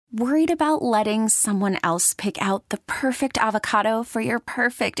Worried about letting someone else pick out the perfect avocado for your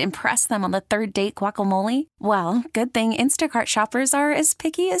perfect impress them on the third date guacamole? Well, good thing Instacart shoppers are as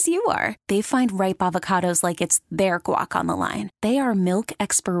picky as you are. They find ripe avocados like it's their guac on the line. They are milk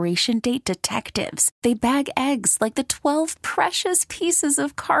expiration date detectives. They bag eggs like the 12 precious pieces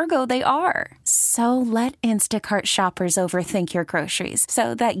of cargo they are. So let Instacart shoppers overthink your groceries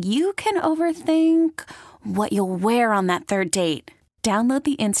so that you can overthink what you'll wear on that third date. Download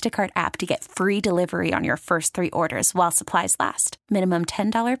the Instacart app to get free delivery on your first 3 orders while supplies last. Minimum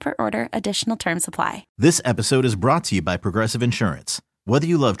 $10 per order. Additional terms apply. This episode is brought to you by Progressive Insurance. Whether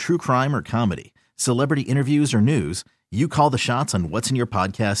you love true crime or comedy, celebrity interviews or news, you call the shots on what's in your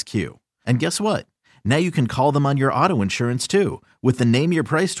podcast queue. And guess what? Now you can call them on your auto insurance too with the Name Your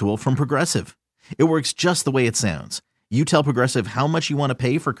Price tool from Progressive. It works just the way it sounds. You tell Progressive how much you want to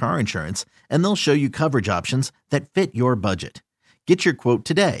pay for car insurance, and they'll show you coverage options that fit your budget. Get your quote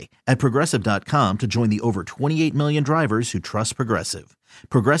today at Progressive.com to join the over 28 million drivers who trust Progressive.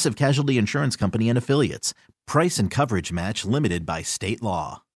 Progressive Casualty Insurance Company and Affiliates. Price and coverage match limited by state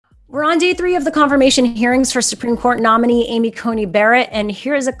law. We're on day 3 of the confirmation hearings for Supreme Court nominee Amy Coney Barrett, and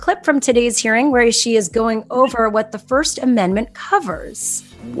here's a clip from today's hearing where she is going over what the First Amendment covers.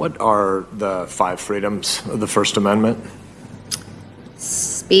 What are the 5 freedoms of the First Amendment?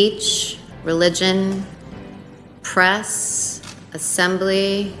 Speech, religion, press,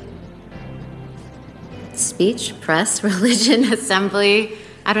 assembly, speech, press, religion, assembly.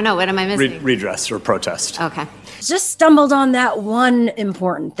 I don't know. What am I missing? Redress or protest. Okay. Just stumbled on that one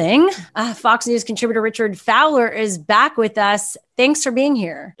important thing. Fox News contributor Richard Fowler is back with us. Thanks for being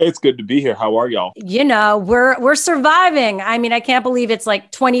here. It's good to be here. How are y'all? You know, we're surviving. I mean, I can't believe it's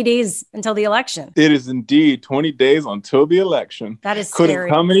like 20 days until the election. It is indeed 20 days until the election. That is Couldn't scary.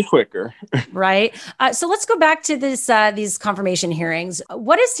 come any quicker. Right. So let's go back to these confirmation hearings.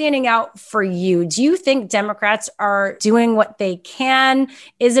 What is standing out for you? Do you think Democrats are doing what they can?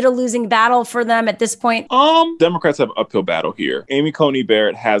 Is it a losing battle for them at this point? Democrats have an uphill battle here. Amy Coney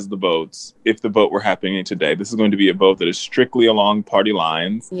Barrett has the votes. If the vote were happening today, this is going to be a vote that is strictly along party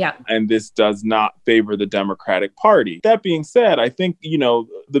lines. Yeah. And this does not favor the Democratic Party. That being said, I think,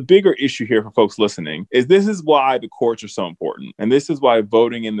 the bigger issue here for folks listening is this is why the courts are so important. And this is why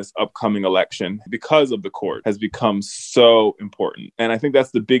voting in this upcoming election, because of the court, has become so important. And I think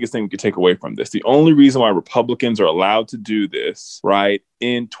that's the biggest thing we could take away from this. The only reason why Republicans are allowed to do this, right,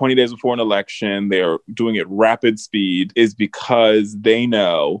 in 20 days before an election, they are doing it rapid speed, is because they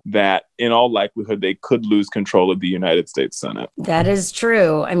know that in all likelihood, they could lose control of the United States Senate. That is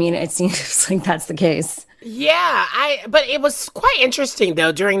true. I mean, it seems like that's the case. Yeah, but it was quite interesting,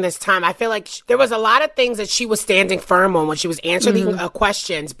 though, during this time. I feel like there was a lot of things that she was standing firm on when she was answering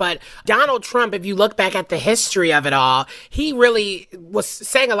questions. But Donald Trump, if you look back at the history of it all, he really was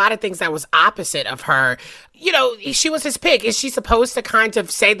saying a lot of things that was opposite of her. She was his pick. Is she supposed to kind of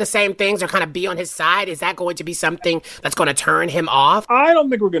say the same things or kind of be on his side? Is that going to be something that's going to turn him off? I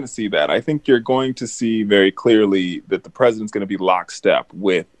don't think we're going to see that. I think you're going to see very clearly that the president's going to be lockstep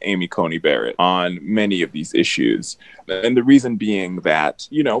with Amy Coney Barrett on many of these issues. And the reason being that,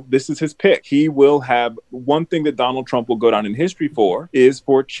 this is his pick. He will have one thing that Donald Trump will go down in history for is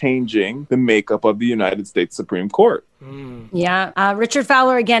for changing the makeup of the United States Supreme Court. Yeah. Richard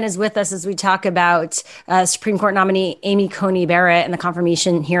Fowler, again, is with us as we talk about Supreme Court nominee Amy Coney Barrett and the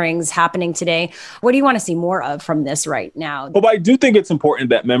confirmation hearings happening today. What do you want to see more of from this right now? Well, I do think it's important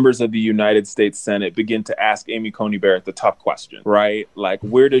that members of the United States Senate begin to ask Amy Coney Barrett the tough question, right? Like,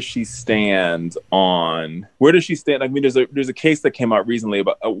 where does she stand? I mean, there's a case that came out recently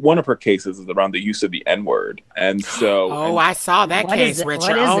about one of her cases is around the use of the N-word. And so... I saw that case,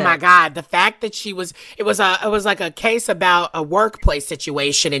 Richard. My God. The fact that it was like a case about a workplace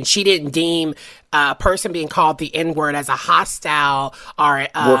situation, and she didn't deem a person being called the N-word as a hostile or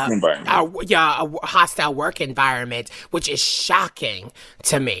work environment. A hostile work environment, which is shocking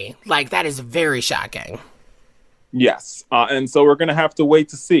to me. Like, that is very shocking. Yes. And so we're going to have to wait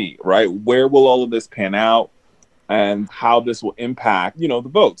to see, right? Where will all of this pan out and how this will impact, the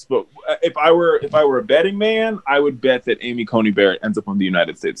votes. But if I were a betting man, I would bet that Amy Coney Barrett ends up on the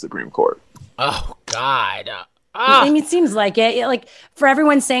United States Supreme Court. Oh, God. I mean, it seems like it. Like, for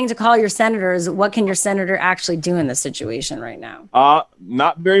everyone saying to call your senators, what can your senator actually do in this situation right now?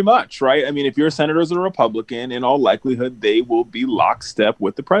 Not very much, right? I mean, if your senators are a Republican, in all likelihood, they will be lockstep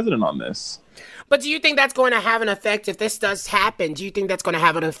with the president on this. But do you think that's going to have an effect if this does happen? Do you think that's going to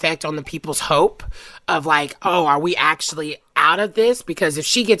have an effect on the people's hope of like, oh, are we actually out of this? Because if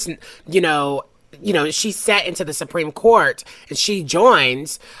she gets, she's set into the Supreme Court and she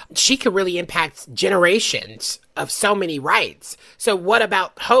joins, she could really impact generations of so many rights. So what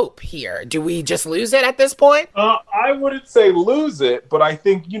about hope here? Do we just lose it at this point? I wouldn't say lose it, but I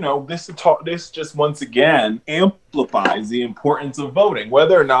think, this just once again amplifies the importance of voting.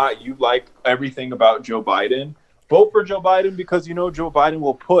 Whether or not you like everything about Joe Biden, vote for Joe Biden because, Joe Biden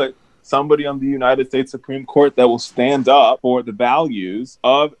will put somebody on the United States Supreme Court that will stand up for the values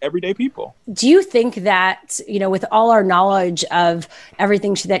of everyday people. Do you think that, with all our knowledge of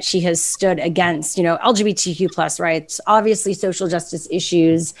everything that she has stood against, LGBTQ plus rights, obviously social justice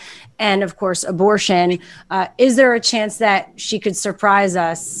issues, and of course, abortion, is there a chance that she could surprise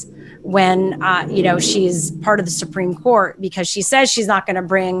us when, she's part of the Supreme Court because she says she's not going to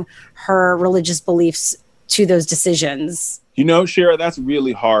bring her religious beliefs to those decisions? Shira, that's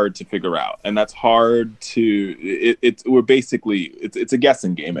really hard to figure out. And that's hard to, it's a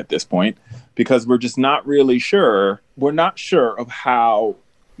guessing game at this point because we're just not really sure. We're not sure of how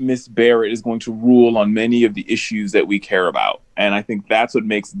Miss Barrett is going to rule on many of the issues that we care about. And I think that's what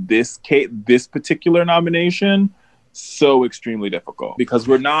makes this particular nomination so extremely difficult because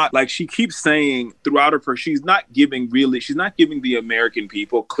we're not, like she keeps saying throughout she's not giving the American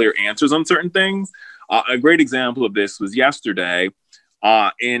people clear answers on certain things. A great example of this was yesterday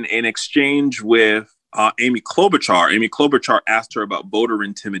in an exchange with Amy Klobuchar. Amy Klobuchar asked her about voter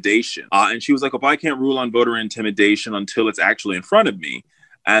intimidation. And she was like, if I can't rule on voter intimidation until it's actually in front of me.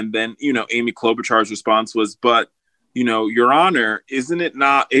 And then, Amy Klobuchar's response was, but, Your Honor, isn't it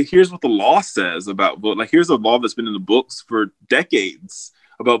not? Here's what the law says about vote. Like, here's a law that's been in the books for decades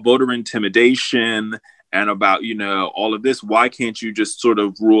about voter intimidation and about, all of this. Why can't you just sort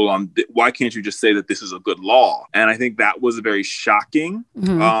of rule on, why can't you just say that this is a good law? And I think that was a very shocking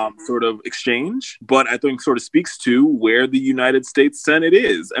sort of exchange, but I think sort of speaks to where the United States Senate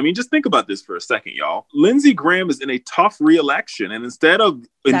is. I mean, just think about this for a second, y'all. Lindsey Graham is in a tough re-election. And instead of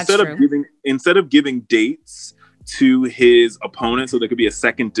giving dates to his opponent so there could be a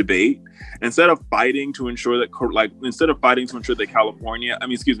second debate, instead of fighting to ensure that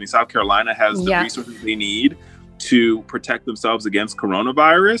South Carolina has the resources they need to protect themselves against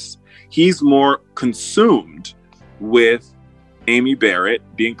coronavirus, he's more consumed with Amy Barrett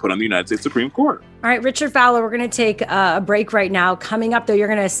being put on the United States Supreme Court. All right, Richard Fowler, we're going to take a break right now. Coming up, though, you're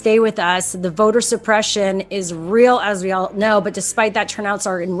going to stay with us. The voter suppression is real, as we all know, but despite that, turnouts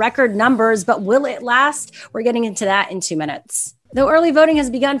are in record numbers. But will it last? We're getting into that in 2 minutes. Though early voting has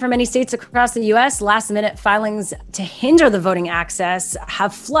begun for many states across the U.S., last-minute filings to hinder the voting access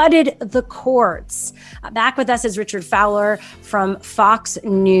have flooded the courts. Back with us is Richard Fowler from Fox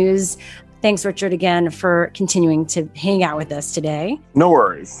News. Thanks, Richard, again, for continuing to hang out with us today. No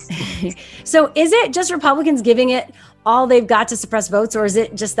worries. So is it just Republicans giving it all they've got to suppress votes, or is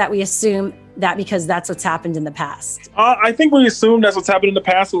it just that we assume that because that's what's happened in the past? I think we assume that's what's happened in the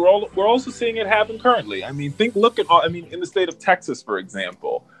past. We're also seeing it happen currently. I mean, in the state of Texas, for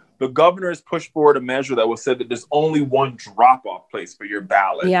example, the governor has pushed forward a measure that will say that there's only one drop-off place for your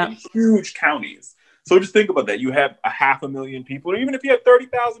ballot in huge counties. So just think about that. You have 500,000 people, or even if you have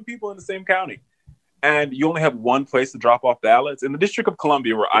 30,000 people in the same county, and you only have one place to drop off ballots. In the District of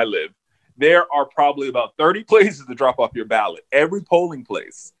Columbia, where I live, there are probably about 30 places to drop off your ballot. Every polling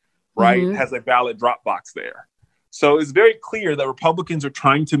place, has a ballot drop box there. So it's very clear that Republicans are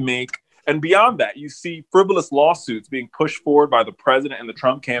trying to make, and beyond that, you see frivolous lawsuits being pushed forward by the president and the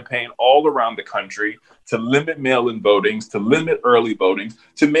Trump campaign all around the country to limit mail-in votings, to limit early voting,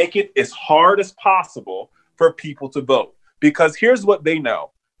 to make it as hard as possible for people to vote. Because here's what they know.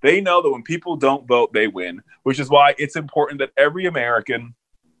 They know that when people don't vote, they win, which is why it's important that every American,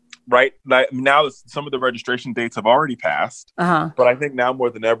 right, like now some of the registration dates have already passed, but I think now more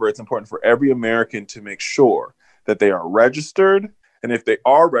than ever, it's important for every American to make sure that they are registered. And if they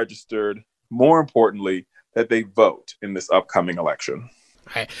are registered, more importantly, that they vote in this upcoming election.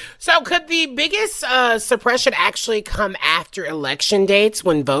 Right. So could the biggest suppression actually come after election dates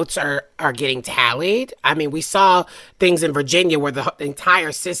when votes are getting tallied? I mean, we saw things in Virginia where the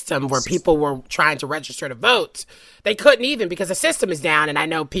entire system where people were trying to register to vote, they couldn't even because the system is down. And I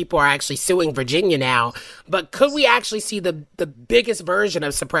know people are actually suing Virginia now. But could we actually see the biggest version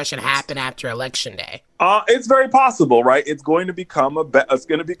of suppression happen after Election Day? It's very possible, right? It's going to become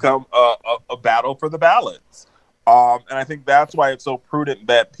a battle for the ballots. And I think that's why it's so prudent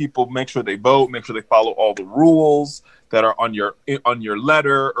that people make sure they vote, make sure they follow all the rules that are on your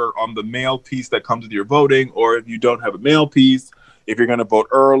letter or on the mail piece that comes with your voting. Or if you don't have a mail piece, if you're going to vote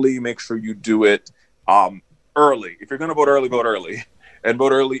early, make sure you do it early. If you're going to vote early, vote early. And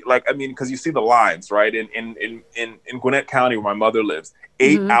vote early, because you see the lines, right? In Gwinnett County, where my mother lives,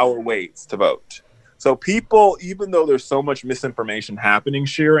 8-hour waits to vote. So people, even though there's so much misinformation happening,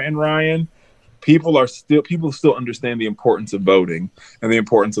 Shira and Ryan, people still understand the importance of voting and the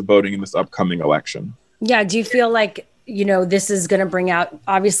importance of voting in this upcoming election. Yeah. Do you feel like, this is going to bring out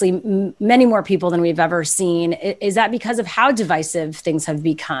obviously many more people than we've ever seen? Is that because of how divisive things have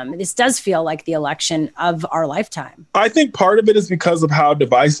become? This does feel like the election of our lifetime. I think part of it is because of how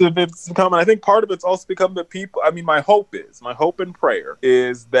divisive it's become. And I think part of it's also become that people, my hope and prayer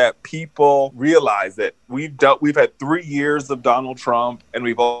is that people realize that we've had 3 years of Donald Trump, and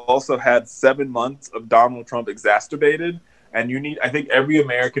we've also had 7 months of Donald Trump exacerbated. And I think every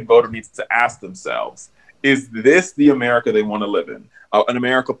American voter needs to ask themselves, is this the America they want to live in? An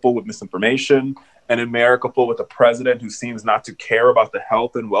America full with misinformation, an America full with a president who seems not to care about the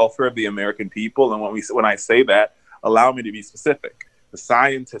health and welfare of the American people. And when I say that, allow me to be specific. The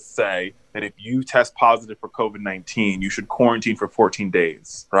scientists say that if you test positive for COVID-19, you should quarantine for 14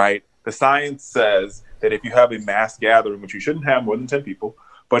 days, right? The science says that if you have a mass gathering, which you shouldn't have more than 10 people,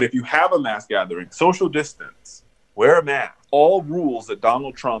 but if you have a mass gathering, social distance, wear a mask, all rules that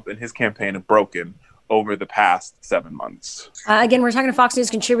Donald Trump and his campaign have broken over the past 7 months. Again, we're talking to Fox News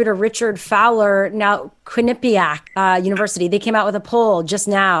contributor Richard Fowler. Now, Quinnipiac University, they came out with a poll just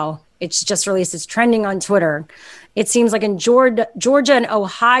now. It's just released. It's trending on Twitter. It seems like in Georgia and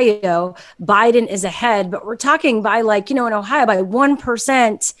Ohio, Biden is ahead, but we're talking by in Ohio by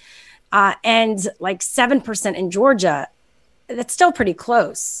 1% and like 7% in Georgia. That's still pretty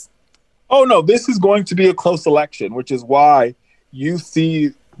close. Oh, no, this is going to be a close election, which is why you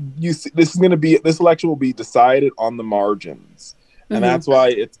see this election will be decided on the margins. And that's why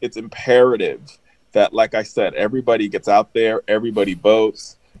it's imperative that, like I said, everybody gets out there, everybody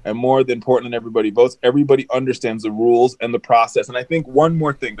votes, and more important than everybody votes, everybody understands the rules and the process. And I think one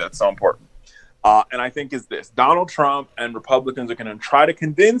more thing that's so important, and I think is this: Donald Trump and Republicans are going to try to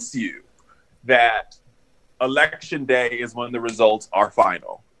convince you that Election Day is when the results are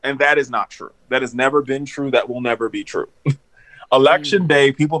final. And that is not true. That has never been true. That will never be true. Election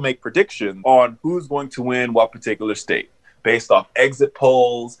Day, people make predictions on who's going to win what particular state based off exit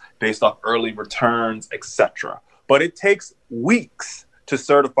polls, based off early returns, etc. But it takes weeks to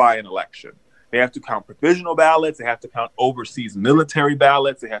certify an election. They have to count provisional ballots. They have to count overseas military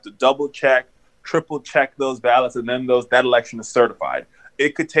ballots. They have to double check, triple check those ballots, and then that election is certified.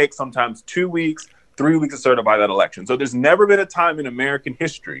 It could take sometimes 2 weeks, 3 weeks to certify that election. So there's never been a time in American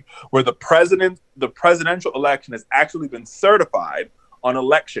history where the presidential election has actually been certified on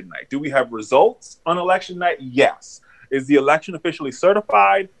election night. Do we have results on election night? Yes. Is the election officially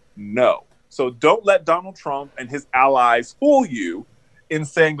certified? No. So don't let Donald Trump and his allies fool you in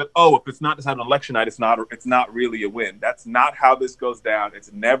saying that, if it's not decided on election night, it's not really a win. That's not how this goes down.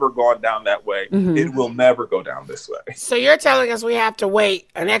 It's never gone down that way. It will never go down this way. So you're telling us we have to wait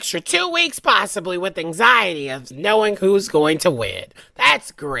an extra 2 weeks possibly with anxiety of knowing who's going to win.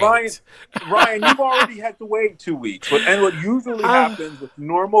 That's great. Ryan, you've already had to wait 2 weeks. And what usually happens with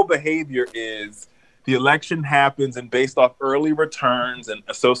normal behavior is the election happens, and based off early returns and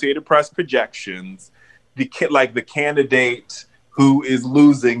Associated Press projections, the candidate who is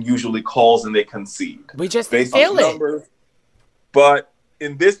losing usually calls and they concede. We just feel it. Numbers. But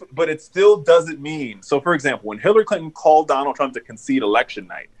it still doesn't mean. So, for example, when Hillary Clinton called Donald Trump to concede election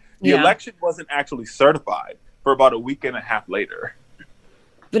night, the election wasn't actually certified for about a week and a half later.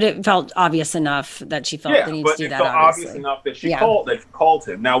 But it felt obvious enough that she felt the need to do that. It felt obvious enough that she called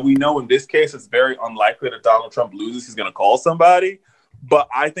him. Now, we know in this case it's very unlikely that Donald Trump loses. He's going to call somebody. But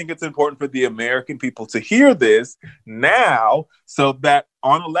I think it's important for the American people to hear this now so that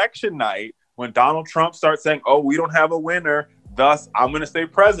on election night, when Donald Trump starts saying, we don't have a winner, thus I'm going to stay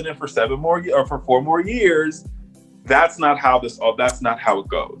president for 4 more years, that's not how it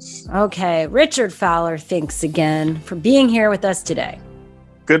goes. Okay. Richard Fowler, thanks again for being here with us today.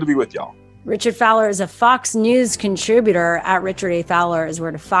 Good to be with y'all. Richard Fowler is a Fox News contributor. At Richard A. Fowler is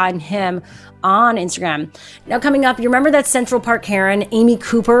where to find him on Instagram. Now, coming up, you remember that Central Park Karen, Amy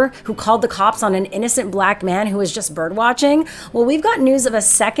Cooper, who called the cops on an innocent black man who was just bird watching? Well, we've got news of a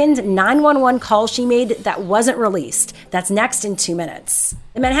second 911 call she made that wasn't released. That's next in 2 minutes.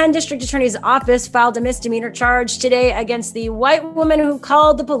 The Manhattan District Attorney's Office filed a misdemeanor charge today against the white woman who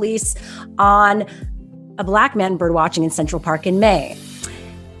called the police on a black man bird watching in Central Park in May.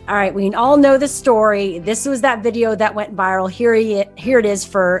 All right, we all know the story. This was that video that went viral. Here it is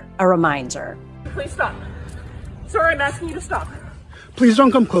for a reminder. Please stop. Sir, I'm asking you to stop. Please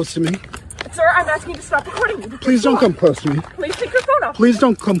don't come close to me. Sir, I'm asking you to stop recording me. Please don't come close to me. Please take your phone off. Please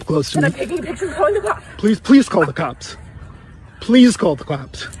don't come close to me. And I'm taking pictures and calling the cops. Please call the cops. Please call the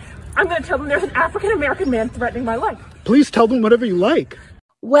cops. I'm going to tell them there's an African-American man threatening my life. Please tell them whatever you like.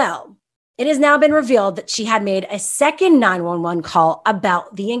 Well, It has now been revealed that she had made a second 911 call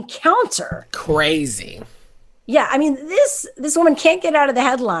about the encounter. Crazy. Yeah, I mean, this woman can't get out of the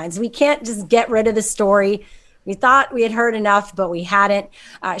headlines. We can't just get rid of the story. We thought we had heard enough, but we hadn't.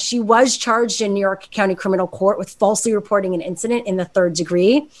 She was charged in New York County Criminal Court with falsely reporting an incident in the third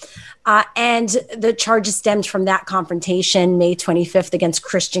degree. And the charges stemmed from that confrontation May 25th against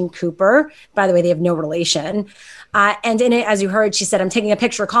Christian Cooper. By the way, they have no relation. And in it, as you heard, she said, I'm taking a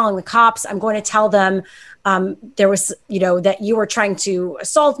picture, calling the cops. I'm going to tell them there was, that you were trying to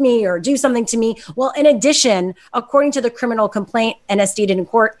assault me or do something to me. Well, in addition, according to the criminal complaint and as stated in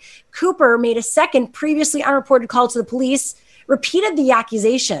court, Cooper made a second previously unreported call to the police, repeated the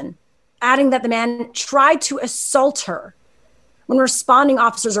accusation, adding that the man tried to assault her. When responding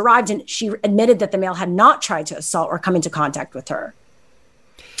officers arrived, and she admitted that the male had not tried to assault or come into contact with her.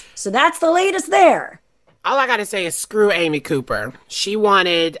 So that's the latest there. All I got to say is screw Amy Cooper. She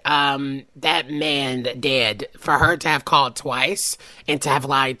wanted that man dead for her to have called twice and to have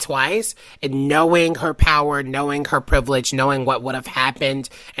lied twice. And knowing her power, knowing her privilege, knowing what would have happened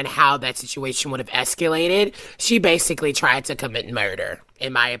and how that situation would have escalated, she basically tried to commit murder,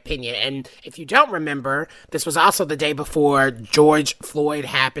 in my opinion. And if you don't remember, this was also the day before George Floyd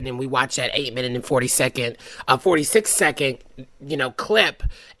happened, and we watched that 8-minute and 46-second, clip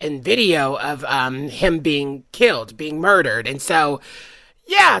and video of him being killed, being murdered. And so,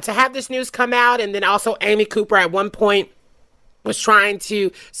 yeah, to have this news come out, and then also Amy Cooper at one point was trying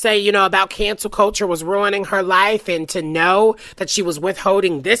to say, about cancel culture was ruining her life, and to know that she was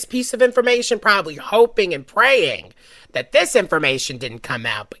withholding this piece of information, probably hoping and praying that this information didn't come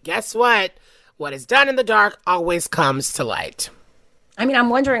out. But guess what? What is done in the dark always comes to light. I mean, I'm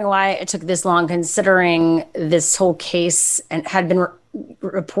wondering why it took this long, considering this whole case and had been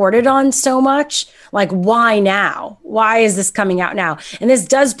reported on so much. Like, why now? Why is this coming out now? And this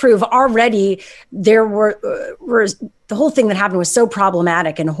does prove already there were the whole thing that happened was so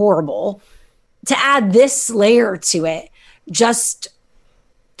problematic and horrible. To add this layer to it just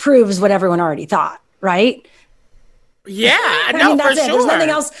proves what everyone already thought, right? Yeah, I no, mean, that's for it. sure. There's nothing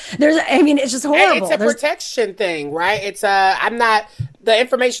else. It's just horrible. It's a protection thing, right? It's the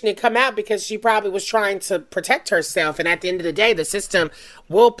information didn't come out because she probably was trying to protect herself. And at the end of the day, the system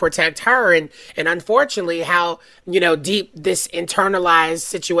will protect her. And unfortunately, how, deep this internalized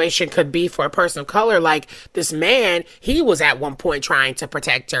situation could be for a person of color. Like this man, he was at one point trying to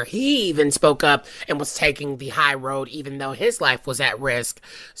protect her. He even spoke up and was taking the high road, even though his life was at risk.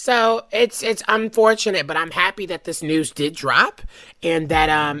 So it's unfortunate, but I'm happy that this news did drop and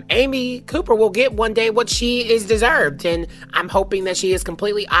that Amy Cooper will get one day what she is deserved. And I'm hoping that she is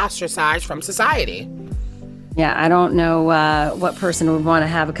completely ostracized from society. Yeah, I don't know what person would want to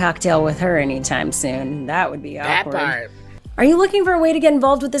have a cocktail with her anytime soon. That would be awkward. That part. Are you looking for a way to get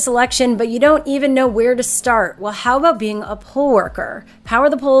involved with this election, but you don't even know where to start? Well, how about being a poll worker? Power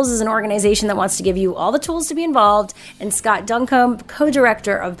the Polls is an organization that wants to give you all the tools to be involved, and Scott Duncombe,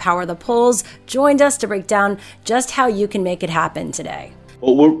 co-director of Power the Polls, joined us to break down just how you can make it happen today.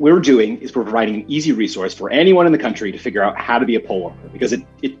 What we're doing is we're providing an easy resource for anyone in the country to figure out how to be a poll worker, because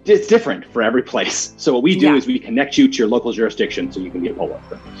it's different for every place. So what we do is we connect you to your local jurisdiction so you can be a poll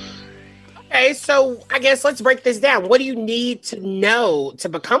worker. Okay, so I guess let's break this down. What do you need to know to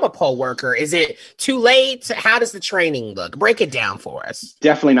become a poll worker? Is it too late? How does the training look? Break it down for us.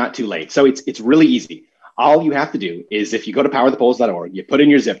 Definitely not too late. So it's really easy. All you have to do is if you go to powerthepolls.org, you put in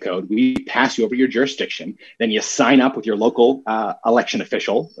your zip code, we pass you over your jurisdiction, then you sign up with your local election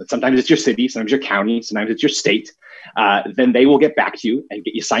official. Sometimes it's your city, sometimes your county, sometimes it's your state. Then they will get back to you and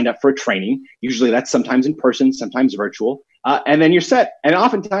get you signed up for a training. Usually that's sometimes in person, sometimes virtual. And then you're set. And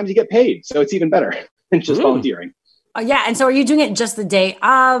oftentimes you get paid. So it's even better than just volunteering. Yeah. And so are you doing it just the day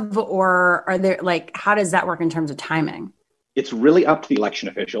of, or are there how does that work in terms of timing? It's really up to the election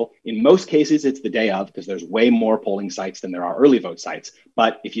official. In most cases, it's the day of because there's way more polling sites than there are early vote sites.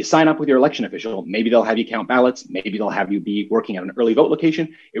 But if you sign up with your election official, maybe they'll have you count ballots. Maybe they'll have you be working at an early vote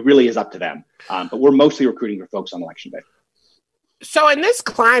location. It really is up to them. But we're mostly recruiting for folks on election day. So in this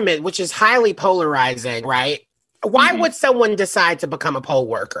climate, which is highly polarizing, right? Why would someone decide to become a poll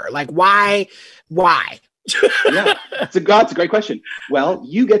worker? Why? Yeah, it's a great question. Well,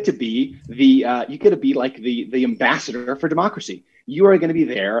 you get to be like the ambassador for democracy. You are going to be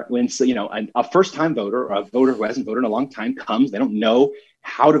there when a first-time voter or a voter who hasn't voted in a long time comes. They don't know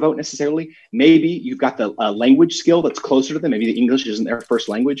how to vote necessarily. Maybe you've got the language skill that's closer to them. Maybe the English isn't their first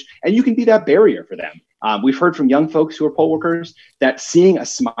language, and you can be that barrier for them. We've heard from young folks who are poll workers that seeing a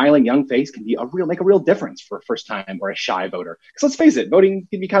smiling young face can be make a real difference for a first-time or a shy voter. Because let's face it, voting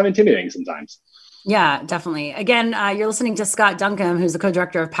can be kind of intimidating sometimes. Yeah, definitely. Again, you're listening to Scott Duncombe, who's the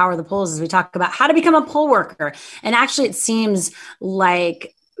co-director of Power the Polls, as we talk about how to become a poll worker. And actually, it seems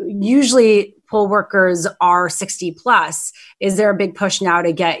like usually poll workers are 60 plus. Is there a big push now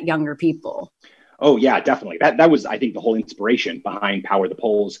to get younger people? Oh, yeah, definitely. That was, I think, the whole inspiration behind Power the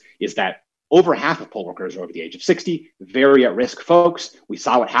Polls is that over half of poll workers are over the age of 60, very at-risk folks. We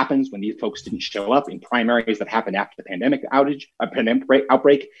saw what happens when these folks didn't show up in primaries that happened after the pandemic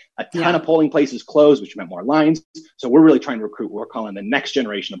outbreak. A ton of polling places closed, which meant more lines. So we're really trying to recruit what we're calling the next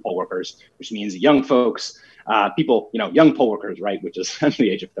generation of poll workers, which means young folks, people, young poll workers, right, which is under the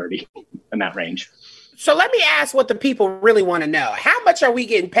age of 30 in that range. So let me ask what the people really want to know. How much are we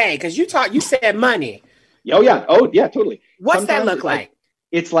getting paid? Because you said money. Oh, yeah, totally. What's Sometimes that look like?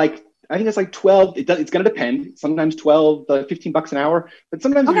 It's like, I think it's like 12. It's going to depend. Sometimes 12, $15 an hour. But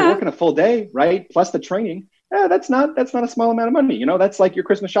sometimes if you're working a full day, right, plus the training, that's not a small amount of money. That's like your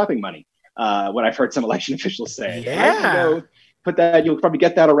Christmas shopping money. What I've heard some election officials say. Yeah. Right? Put that. You'll probably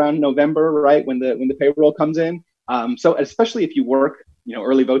get that around November, right, when the payroll comes in. So especially if you work,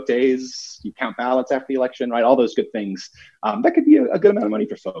 early vote days, you count ballots after the election, right, all those good things. That could be a good amount of money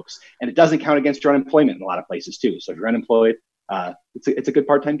for folks, and it doesn't count against your unemployment in a lot of places too. So if you're unemployed, it's a good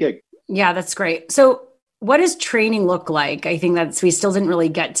part-time gig. Yeah, that's great. So what does training look like? I think we still didn't really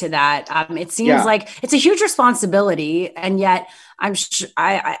get to that. It seems like it's a huge responsibility, and yet I'm sure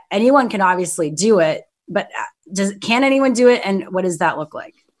anyone can obviously do it, but can anyone do it? And what does that look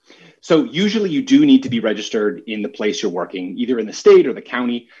like? So usually you do need to be registered in the place you're working, either in the state or the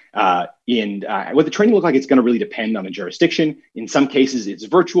county. What the training looks like, it's going to really depend on the jurisdiction. In some cases, it's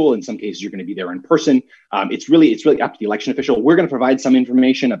virtual. In some cases, you're going to be there in person. It's really up to the election official. We're going to provide some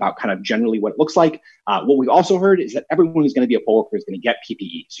information about kind of generally what it looks like. What we've also heard is that everyone who's going to be a poll worker is going to get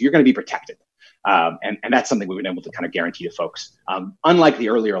PPE. So you're going to be protected. And that's something we've been able to kind of guarantee to folks, unlike the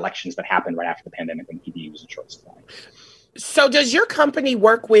earlier elections that happened right after the pandemic when PPE was in short supply. So does your company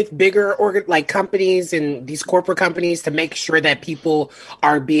work with bigger companies and these corporate companies to make sure that people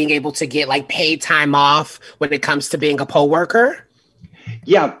are being able to get paid time off when it comes to being a poll worker?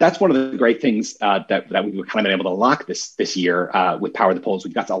 Yeah, that's one of the great things that we've kind of been able to unlock this year with Power the Polls.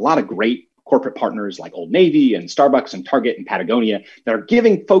 We've got a lot of great corporate partners like Old Navy and Starbucks and Target and Patagonia that are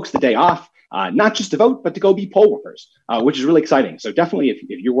giving folks the day off, not just to vote, but to go be poll workers, which is really exciting. So definitely if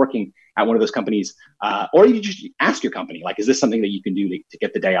you're working at one of those companies, or you just ask your company, is this something that you can do to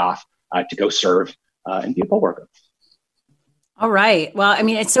get the day off to go serve and be a poll worker? All right. Well, I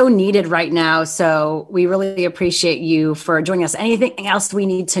mean, it's so needed right now. So we really appreciate you for joining us. Anything else we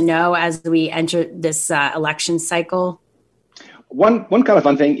need to know as we enter this election cycle? One kind of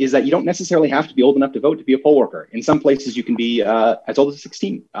fun thing is that you don't necessarily have to be old enough to vote to be a poll worker. In some places, you can be as old as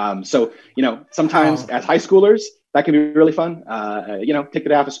 16. So, sometimes as high schoolers, that can be really fun. Take the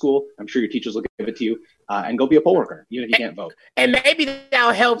day off of school. I'm sure your teachers will give it to you and go be a poll worker, even if you can't vote. And maybe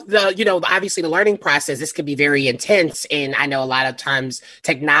that'll help obviously the learning process. This could be very intense. And I know a lot of times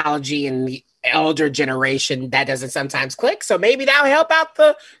technology and the elder generation, that doesn't sometimes click. So maybe that'll help out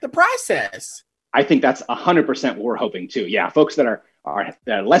the process. I think that's 100% what we're hoping too. Yeah, folks that are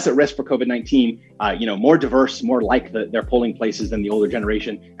less at risk for COVID-19, more diverse, more like their polling places than the older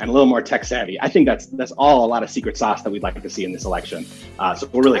generation, and a little more tech savvy. I think that's all a lot of secret sauce that we'd like to see in this election. So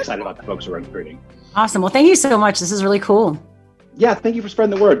we're really excited about the folks who are recruiting. Awesome. Well, thank you so much. This is really cool. Yeah, thank you for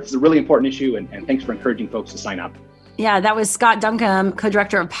spreading the word. It's a really important issue, and thanks for encouraging folks to sign up. Yeah, that was Scott Duncombe,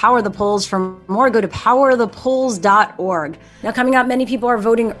 co-director of Power the Polls. For more, go to powerthepolls.org. Now, coming up, many people are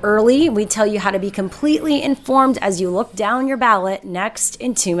voting early. We tell you how to be completely informed as you look down your ballot next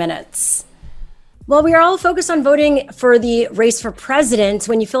in 2 minutes. Well, we are all focused on voting for the race for president.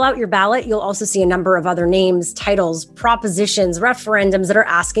 When you fill out your ballot, you'll also see a number of other names, titles, propositions, referendums that are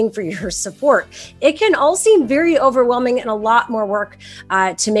asking for your support. It can all seem very overwhelming and a lot more work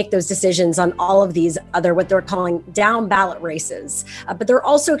to make those decisions on all of these other, what they're calling down ballot races. But they're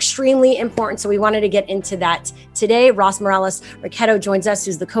also extremely important. So we wanted to get into that today. Ross Morales-Raquetto joins us,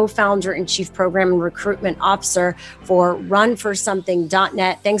 who's the co-founder and chief program and recruitment officer for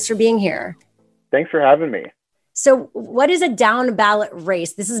runforsomething.net. Thanks for being here. Thanks for having me. So what is a down ballot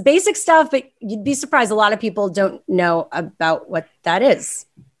race? This is basic stuff, but you'd be surprised. A lot of people don't know about what that is.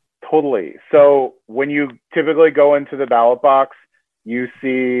 Totally. So when you typically go into the ballot box, you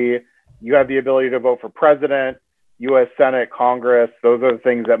see you have the ability to vote for president, U.S. Senate, Congress. Those are the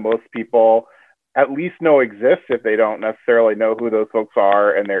things that most people at least know exist if they don't necessarily know who those folks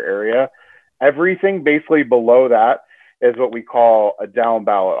are in their area. Everything basically below that is what we call a down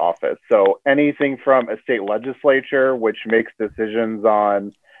ballot office. So anything from a state legislature, which makes decisions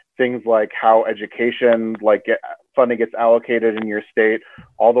on things like how education, like funding gets allocated in your state,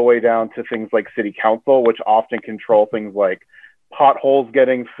 all the way down to things like city council, which often control things like potholes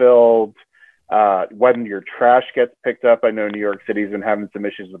getting filled, when your trash gets picked up. I know New York City's been having some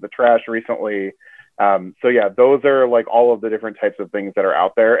issues with the trash recently. So yeah, those are like all of the different types of things that are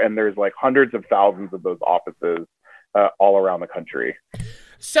out there. And there's like hundreds of thousands of those offices all around the country.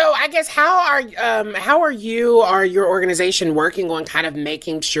 So I guess how are you or your organization working on kind of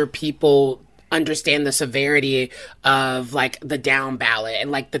making sure people understand the severity of like the down ballot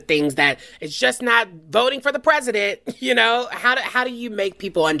and like the things that it's just not voting for the president, you know? How do you make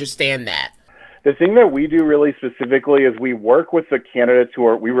people understand that? The thing that we do really specifically is we work with the candidates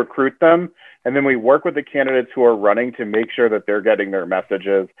we recruit them, and then we work with the candidates who are running to make sure that they're getting their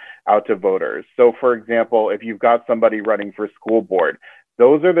messages out to voters. So for example, if you've got somebody running for school board,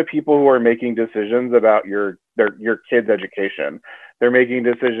 those are the people who are making decisions about your kids' education. They're making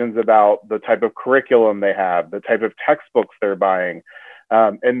decisions about the type of curriculum they have, the type of textbooks they're buying.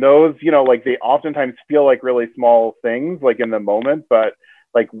 And those, you know, like they oftentimes feel like really small things like in the moment, but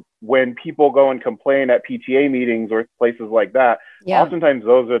like when people go and complain at PTA meetings or places like that, oftentimes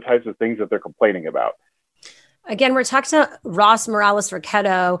those are the types of things that they're complaining about. Again, we're talking to Ross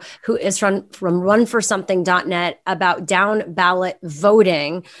Morales-Raquetto, who is from runforsomething.net about down ballot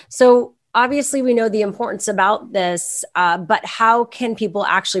voting. So obviously we know the importance about this, but how can people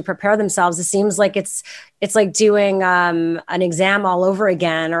actually prepare themselves? It seems like it's like doing an exam all over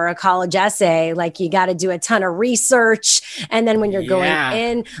again or a college essay. Like you got to do a ton of research. And then when you're going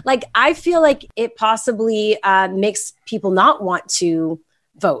in, like I feel like it possibly makes people not want to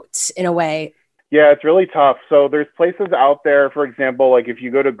vote in a way. Yeah, it's really tough. So there's places out there, for example, like if you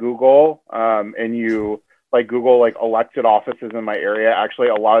go to Google and you like Google like elected offices in my area, actually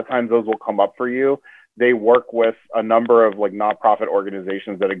a lot of times those will come up for you. They work with a number of like nonprofit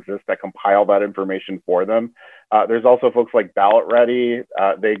organizations that exist that compile that information for them. There's also folks like Ballot Ready.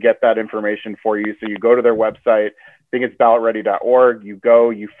 They get that information for you. So you go to their website, I think it's ballotready.org. You go,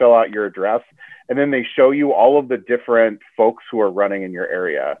 you fill out your address, and then they show you all of the different folks who are running in your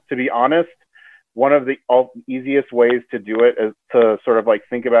area. To be honest, one of the easiest ways to do it is to sort of like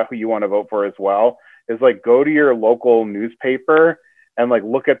think about who you want to vote for as well, is like go to your local newspaper and like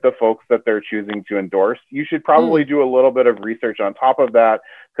look at the folks that they're choosing to endorse. You should probably do a little bit of research on top of that,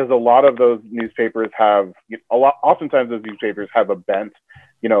 because a lot of those newspapers have oftentimes those newspapers have a bent,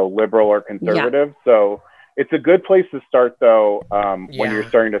 you know, liberal or conservative. Yeah. So it's a good place to start though, when you're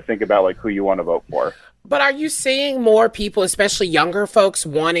starting to think about like who you want to vote for. But are you seeing more people, especially younger folks,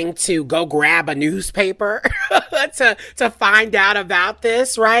 wanting to go grab a newspaper to find out about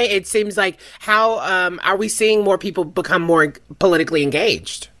this, right? It seems like how are we seeing more people become more politically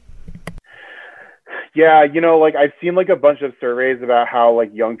engaged? Yeah, you know, like I've seen like a bunch of surveys about how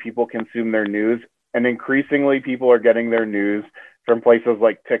like young people consume their news, and increasingly people are getting their news from places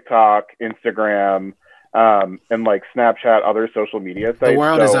like TikTok, Instagram, and like Snapchat, other social media sites. The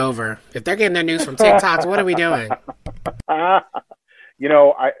world is over. If they're getting their news from TikToks, what are we doing? You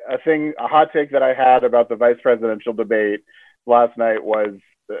know, a hot take that I had about the vice presidential debate last night was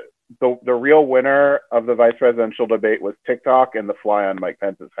the real winner of the vice presidential debate was TikTok and the fly on Mike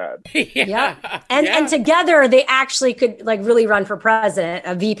Pence's head. And together they actually could like really run for president,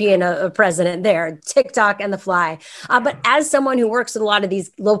 a VP and a president there, TikTok and the fly. But as someone who works with a lot of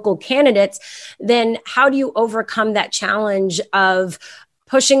these local candidates, then how do you overcome that challenge of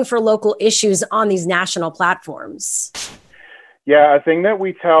pushing for local issues on these national platforms? Yeah, a thing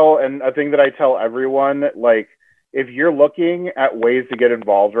that I tell everyone, like, if you're looking at ways to get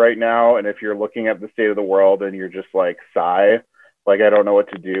involved right now, and if you're looking at the state of the world and you're just like, sigh, like, I don't know what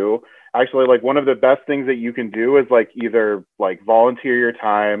to do. Actually, like one of the best things that you can do is like either like volunteer your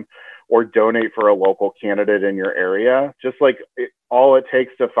time or donate for a local candidate in your area. Just like all it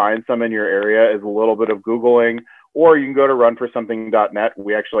takes to find some in your area is a little bit of Googling, or you can go to runforsomething.net.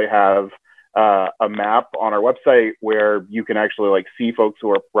 We actually have a map on our website where you can actually like see folks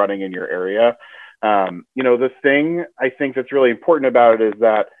who are running in your area. You know, the thing I think that's really important about it is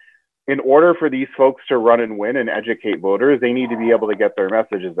that in order for these folks to run and win and educate voters, they need to be able to get their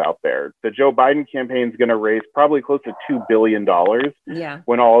messages out there. The Joe Biden campaign is going to raise probably close to $2 billion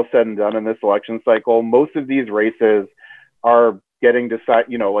when all is said and done in this election cycle. Most of these races are getting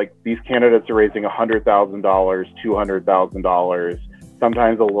you know, like these candidates are raising $100,000, $200,000,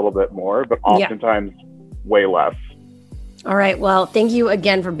 sometimes a little bit more, but oftentimes way less. All right. Well, thank you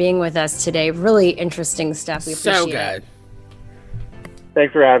again for being with us today. Really interesting stuff. We appreciate it. So good.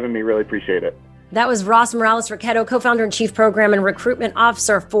 Thanks for having me. Really appreciate it. That was Ross Morales-Raquetto, co-founder and chief program and recruitment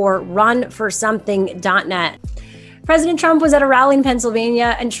officer for runforsomething.net. President Trump was at a rally in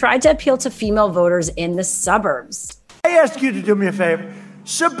Pennsylvania and tried to appeal to female voters in the suburbs. I ask you to do me a favor.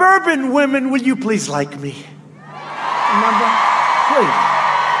 Suburban women, will you please like me? Remember?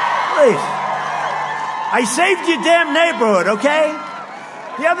 Please. I saved your damn neighborhood, okay?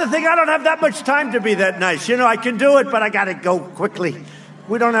 The other thing, I don't have that much time to be that nice. You know, I can do it, but I gotta go quickly.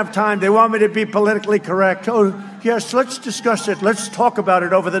 We don't have time. They want me to be politically correct. Oh, yes, let's discuss it. Let's talk about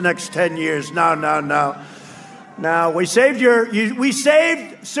it over the next 10 years. No. No, we saved we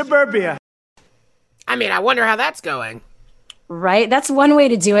saved suburbia. I mean, I wonder how that's going. Right? That's one way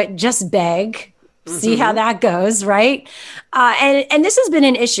to do it. Just beg. See how that goes, right? And this has been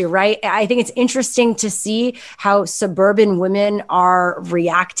an issue, right? I think it's interesting to see how suburban women are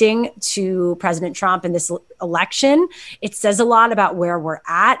reacting to President Trump in this election. It says a lot about where we're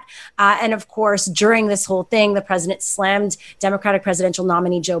at. And of course, during this whole thing, the president slammed Democratic presidential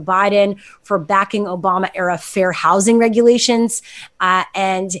nominee Joe Biden for backing Obama-era fair housing regulations.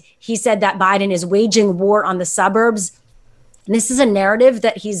 And he said that Biden is waging war on the suburbs. And this is a narrative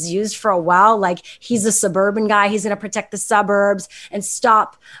that he's used for a while. Like, he's a suburban guy. He's going to protect the suburbs and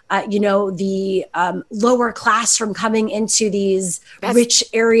stop, the lower class from coming into these rich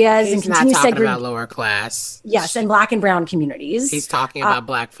areas and continue segregation. He's not talking about lower class. Yes, and black and brown communities. He's talking about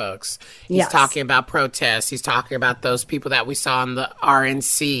black folks. He's talking about protests. He's talking about those people that we saw in the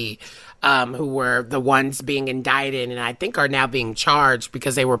RNC. Who were the ones being indicted and I think are now being charged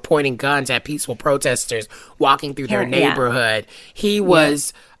because they were pointing guns at peaceful protesters walking through their neighborhood.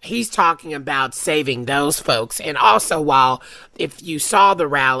 He's talking about saving those folks. And also, while if you saw the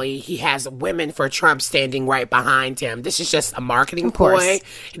rally, he has Women for Trump standing right behind him. This is just a marketing ploy.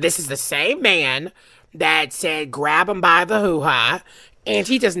 This is the same man that said, grab him by the hoo-ha. And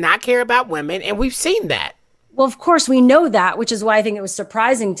he does not care about women. And we've seen that. Well, of course, we know that, which is why I think it was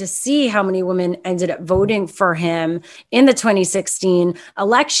surprising to see how many women ended up voting for him in the 2016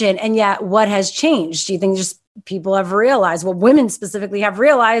 election. And yet, what has changed? Do you think just people have realized, well, women specifically have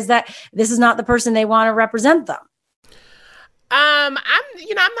realized that this is not the person they want to represent them?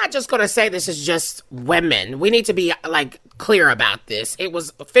 I'm not just going to say this is just women. We need to be clear about this. It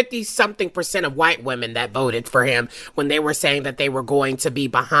was 50-something% of white women that voted for him when they were saying that they were going to be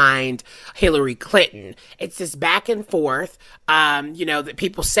behind Hillary Clinton. It's this back and forth. That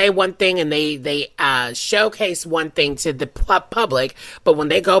people say one thing and they showcase one thing to the public, but when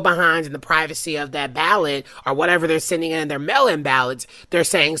they go behind in the privacy of that ballot or whatever they're sending in their mail-in ballots, they're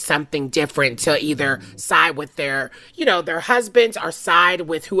saying something different to either side with their husbands or side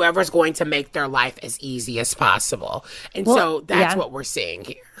with whoever's going to make their life as easy as possible. And so that's what we're seeing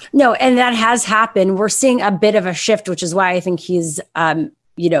here. No, and that has happened. We're seeing a bit of a shift, which is why I think he's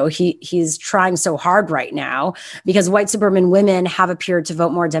he's trying so hard right now, because white suburban women have appeared to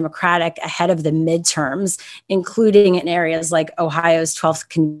vote more Democratic ahead of the midterms, including in areas like Ohio's 12th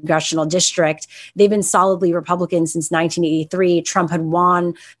congressional district. They've been solidly Republican since 1983. Trump had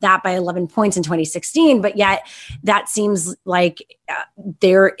won that by 11 points in 2016, but yet that seems like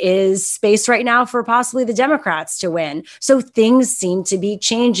there is space right now for possibly the Democrats to win. So things seem to be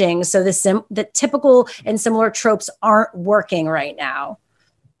changing. So the typical and similar tropes aren't working right now.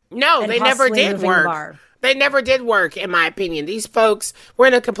 No, they never did work. They never did work, in my opinion. These folks, we're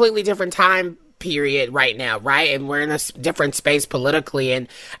in a completely different time period right now, right? And we're in a different space politically. And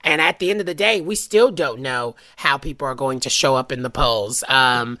at the end of the day, we still don't know how people are going to show up in the polls.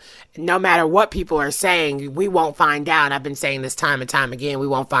 No matter what people are saying, we won't find out. I've been saying this time and time again. We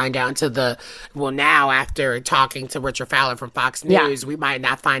won't find out until now after talking to Richard Fowler from Fox News, we might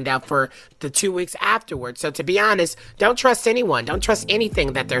not find out for the 2 weeks afterwards. So to be honest, don't trust anyone. Don't trust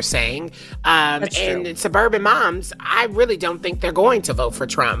anything that they're saying. And suburban moms, I really don't think they're going to vote for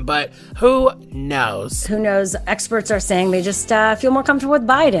Trump, but who knows? Who knows? Experts are saying they just feel more comfortable with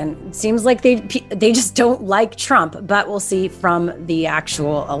Biden. It seems like they just don't like Trump, but we'll see from the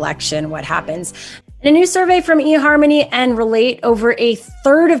actual election what happens. In a new survey from eHarmony and Relate, over a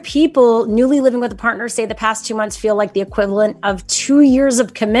third of people newly living with a partner say the past 2 months feel like the equivalent of 2 years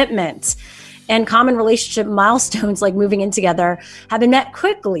of commitment. And common relationship milestones like moving in together have been met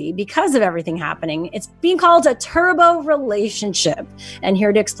quickly because of everything happening. It's being called a turbo relationship. And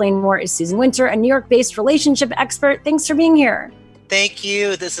here to explain more is Susan Winter, a New York-based relationship expert. Thanks for being here. Thank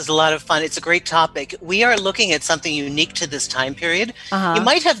you. This is a lot of fun. It's a great topic. We are looking at something unique to this time period. You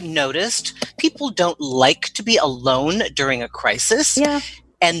might have noticed people don't like to be alone during a crisis. Yeah.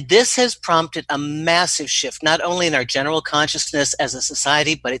 And this has prompted a massive shift, not only in our general consciousness as a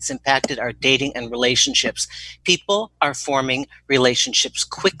society, but it's impacted our dating and relationships. People are forming relationships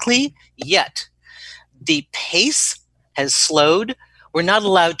quickly, yet the pace has slowed. We're not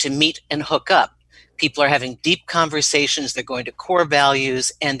allowed to meet and hook up. People are having deep conversations. They're going to core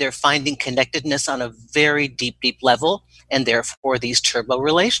values, and they're finding connectedness on a very deep, deep level, and therefore these turbo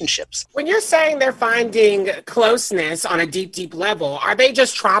relationships. When you're saying they're finding closeness on a deep, deep level, are they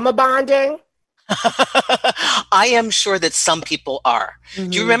just trauma bonding? I am sure that some people are. Mm-hmm.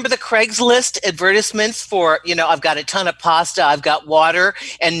 Do you remember the Craigslist advertisements for, I've got a ton of pasta, I've got water,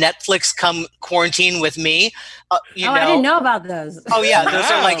 and Netflix come quarantine with me? I didn't know about those. Oh, yeah. Those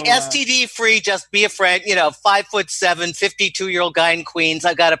are like STD free, just be a friend, 5'7", 52-year-old guy in Queens.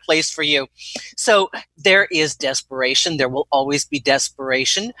 I've got a place for you. So there is desperation. There will always be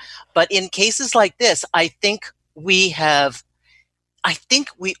desperation. But in cases like this, I think we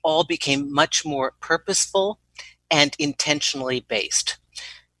all became much more purposeful and intentionally based.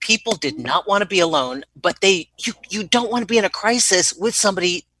 People did not want to be alone, but you don't want to be in a crisis with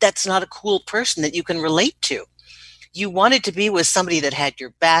somebody that's not a cool person that you can relate to. You wanted to be with somebody that had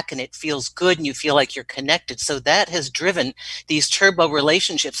your back and it feels good and you feel like you're connected. So that has driven these turbo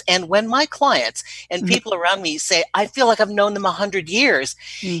relationships. And when my clients and people around me say, I feel like I've known them 100 years,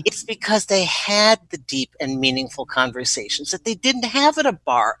 it's because they had the deep and meaningful conversations that they didn't have at a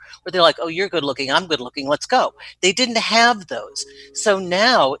bar where they're like, oh, you're good looking, I'm good looking, let's go. They didn't have those. So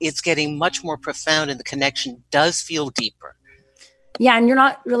now it's getting much more profound and the connection does feel deeper. Yeah, and you're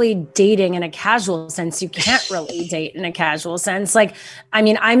not really dating in a casual sense. You can't really date in a casual sense. Like, I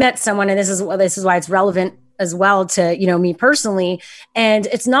mean, I met someone, and this is why it's relevant as well to, me personally. And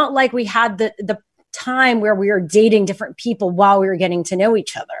it's not like we had the time where we were dating different people while we were getting to know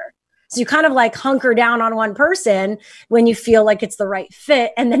each other. So you kind of like hunker down on one person when you feel like it's the right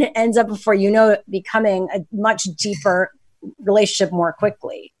fit. And then it ends up, before you know it, becoming a much deeper relationship more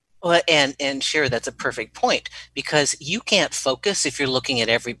quickly. Well, and Shira, that's a perfect point, because you can't focus if you're looking at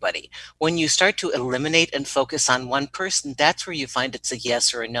everybody. When you start to eliminate and focus on one person, that's where you find it's a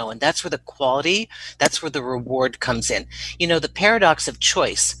yes or a no. And that's where the quality, that's where the reward comes in. The paradox of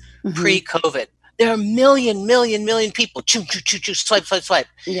choice, pre-COVID, there are million people, choo, choo, choo, choo, swipe, swipe, swipe.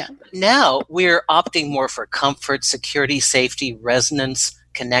 Yeah. Now we're opting more for comfort, security, safety, resonance,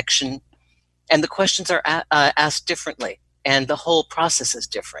 connection. And the questions are asked differently. And the whole process is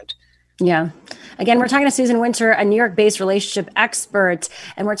different. Yeah. Again, we're talking to Susan Winter, a New York-based relationship expert,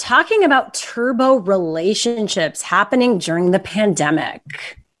 and we're talking about turbo relationships happening during the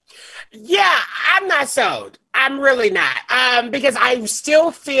pandemic. Yeah, I'm not sold. I'm really not. Because I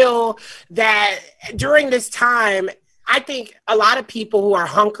still feel that during this time, I think a lot of people who are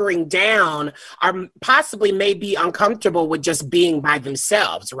hunkering down are possibly may be uncomfortable with just being by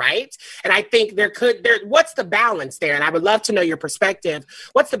themselves, right? And I think what's the balance there? And I would love to know your perspective.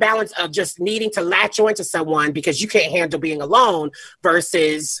 What's the balance of just needing to latch onto someone because you can't handle being alone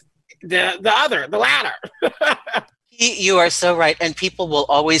versus the latter? You are so right. And people will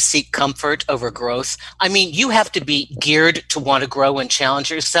always seek comfort over growth. I mean, you have to be geared to want to grow and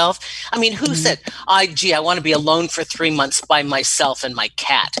challenge yourself. I mean, who said, I want to be alone for 3 months by myself and my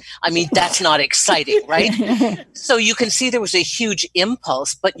cat? I mean, that's not exciting, right? So you can see there was a huge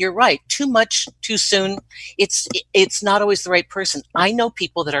impulse, but you're right. Too much, too soon. It's not always the right person. I know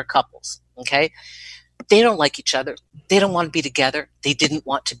people that are couples, okay? They don't like each other. They don't want to be together. They didn't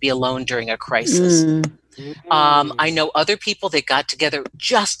want to be alone during a crisis. I know other people that got together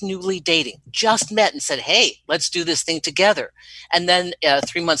just newly dating, just met and said, hey, let's do this thing together. And then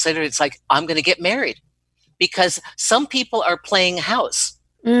 3 months later, it's like, I'm going to get married. Because some people are playing house.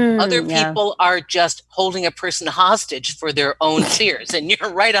 Other people are just holding a person hostage for their own fears. And you're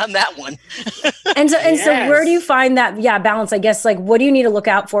right on that one. So where do you find that balance? I guess, like, what do you need to look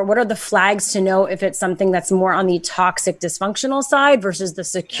out for? What are the flags to know if it's something that's more on the toxic, dysfunctional side versus the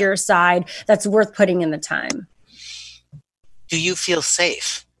secure side that's worth putting in the time? Do you feel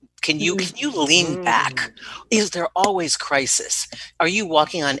safe? Can you lean back? Is there always crisis? Are you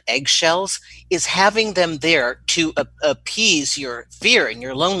walking on eggshells? Is having them there to appease your fear and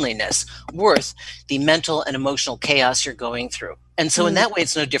your loneliness worth the mental and emotional chaos you're going through? And so in that way,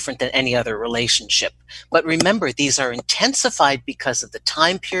 it's no different than any other relationship. But remember, these are intensified because of the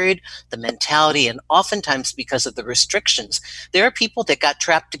time period, the mentality, and oftentimes because of the restrictions. There are people that got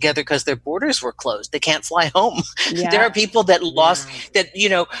trapped together because their borders were closed. They can't fly home. Yeah. There are people that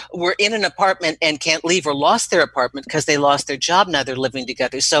were in an apartment and can't leave, or lost their apartment because they lost their job. Now they're living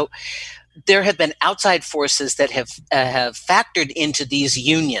together. So there have been outside forces that have factored into these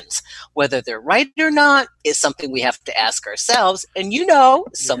unions. Whether they're right or not is something we have to ask ourselves. And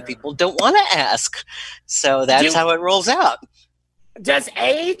some people don't want to ask. So that's how it rolls out. Does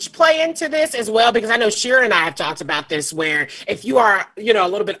age play into this as well? Because I know Shira and I have talked about this, where if you are, a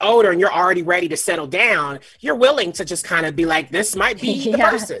little bit older and you're already ready to settle down, you're willing to just kind of be like, this might be the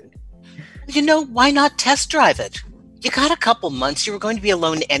person. Why not test drive it? You got a couple months. You were going to be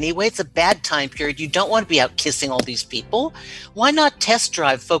alone anyway. It's a bad time period. You don't want to be out kissing all these people. Why not test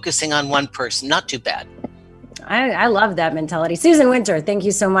drive focusing on one person? Not too bad. I love that mentality. Susan Winter, thank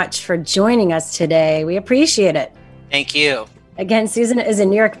you so much for joining us today. We appreciate it. Thank you. Again, Susan is a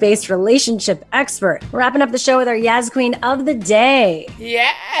New York-based relationship expert. We're wrapping up the show with our Yaz Queen of the Day.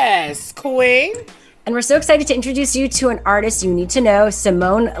 Yes, Queen. And we're so excited to introduce you to an artist you need to know,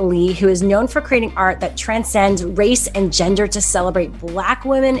 Simone Lee, who is known for creating art that transcends race and gender to celebrate Black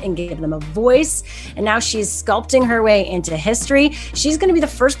women and give them a voice. And now she's sculpting her way into history. She's going to be the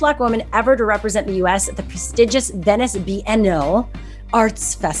first Black woman ever to represent the U.S. at the prestigious Venice Biennale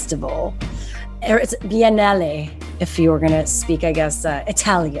Arts Festival. It's Biennale, if you were going to speak, I guess,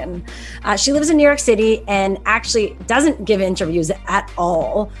 Italian. She lives in New York City and actually doesn't give interviews at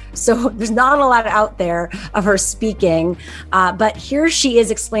all. So there's not a lot out there of her speaking. But here she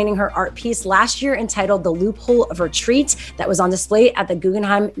is explaining her art piece last year entitled The Loophole of Retreat that was on display at the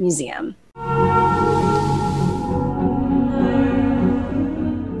Guggenheim Museum.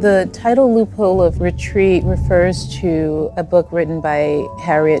 The title Loophole of Retreat refers to a book written by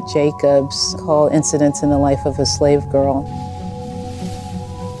Harriet Jacobs called Incidents in the Life of a Slave Girl.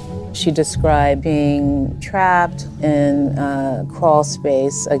 She described being trapped in a crawl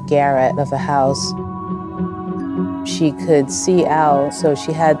space, a garret of a house. She could see out, so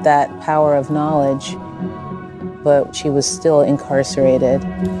she had that power of knowledge, but she was still incarcerated.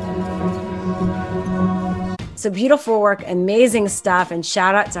 So beautiful work, amazing stuff, and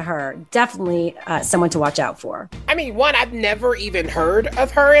shout out to her. Definitely someone to watch out for. I mean, one, I've never even heard of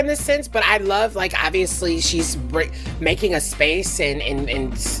her in this sense, but I love, obviously she's making a space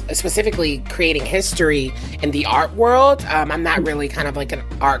and specifically creating history in the art world. I'm not really kind of like an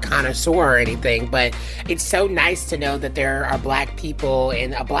art connoisseur or anything, but it's so nice to know that there are Black people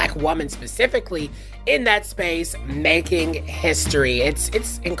and a Black woman specifically in that space making history.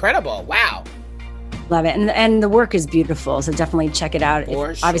 It's incredible. Wow. Love it. And the work is beautiful. So definitely check it out.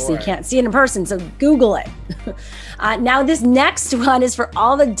 Obviously, you can't see it in person, so Google it. Now, this next one is for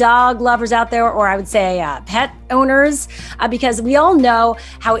all the dog lovers out there, or I would say pet owners, because we all know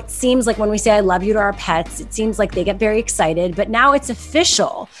how it seems like when we say I love you to our pets, it seems like they get very excited, but now it's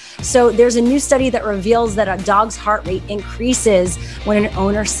official. So there's a new study that reveals that a dog's heart rate increases when an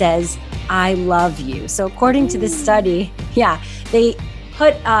owner says, I love you. So according to this study, they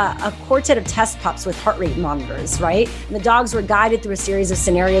put a quartet of test pups with heart rate monitors, right? And the dogs were guided through a series of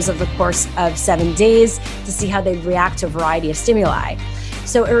scenarios over the course of 7 days to see how they'd react to a variety of stimuli.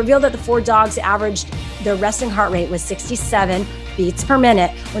 So it revealed that the 4 dogs averaged their resting heart rate was 67 beats per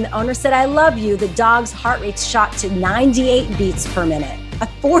minute. When the owner said, I love you, the dog's heart rate shot to 98 beats per minute, a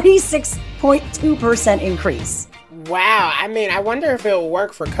 46.2% increase. Wow. I mean, I wonder if it'll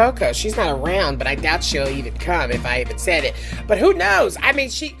work for Coco. She's not around, but I doubt she'll even come if I even said it. But who knows? I mean,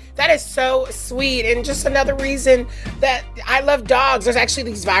 that is so sweet. And just another reason that I love dogs. There's actually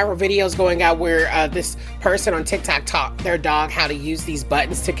these viral videos going out where this person on TikTok taught their dog how to use these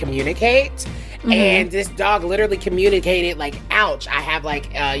buttons to communicate. Mm-hmm. And this dog literally communicated ouch, I have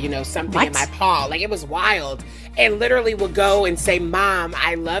something in my paw. It was wild. And literally would go and say, Mom,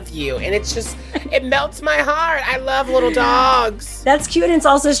 I love you. And it's just, it melts my heart. I love little dogs. That's cute. And it's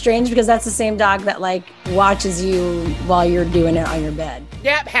also strange because that's the same dog that watches you while you're doing it on your bed.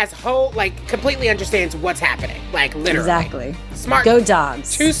 Yep. Has completely understands what's happening. Literally. Exactly. Smart. Go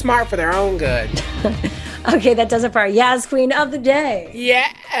dogs. Too smart for their own good. Okay. That does it for our Yaz Queen of the Day.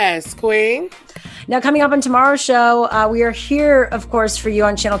 Yes, Queen. Now, coming up on tomorrow's show, we are here, of course, for you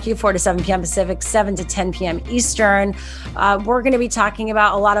on Channel Q, 4 to 7 p.m. Pacific, 7 to 10 p.m. Eastern. We're going to be talking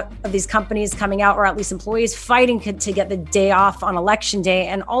about a lot of these companies coming out, or at least employees fighting to get the day off on Election Day.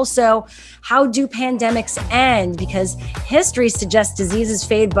 And also, how do pandemics end? Because history suggests diseases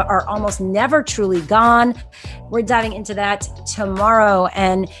fade, but are almost never truly gone. We're diving into that tomorrow.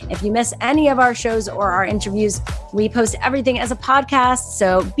 And if you miss any of our shows or our interviews, we post everything as a podcast.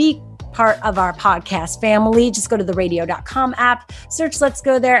 So be part of our podcast family. Just go to the radio.com app, search Let's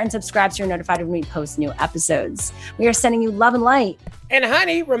Go there, and subscribe so you're notified when we post new episodes. We are sending you love and light. And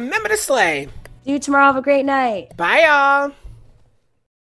honey, remember to slay. See you tomorrow. Have a great night. Bye, y'all.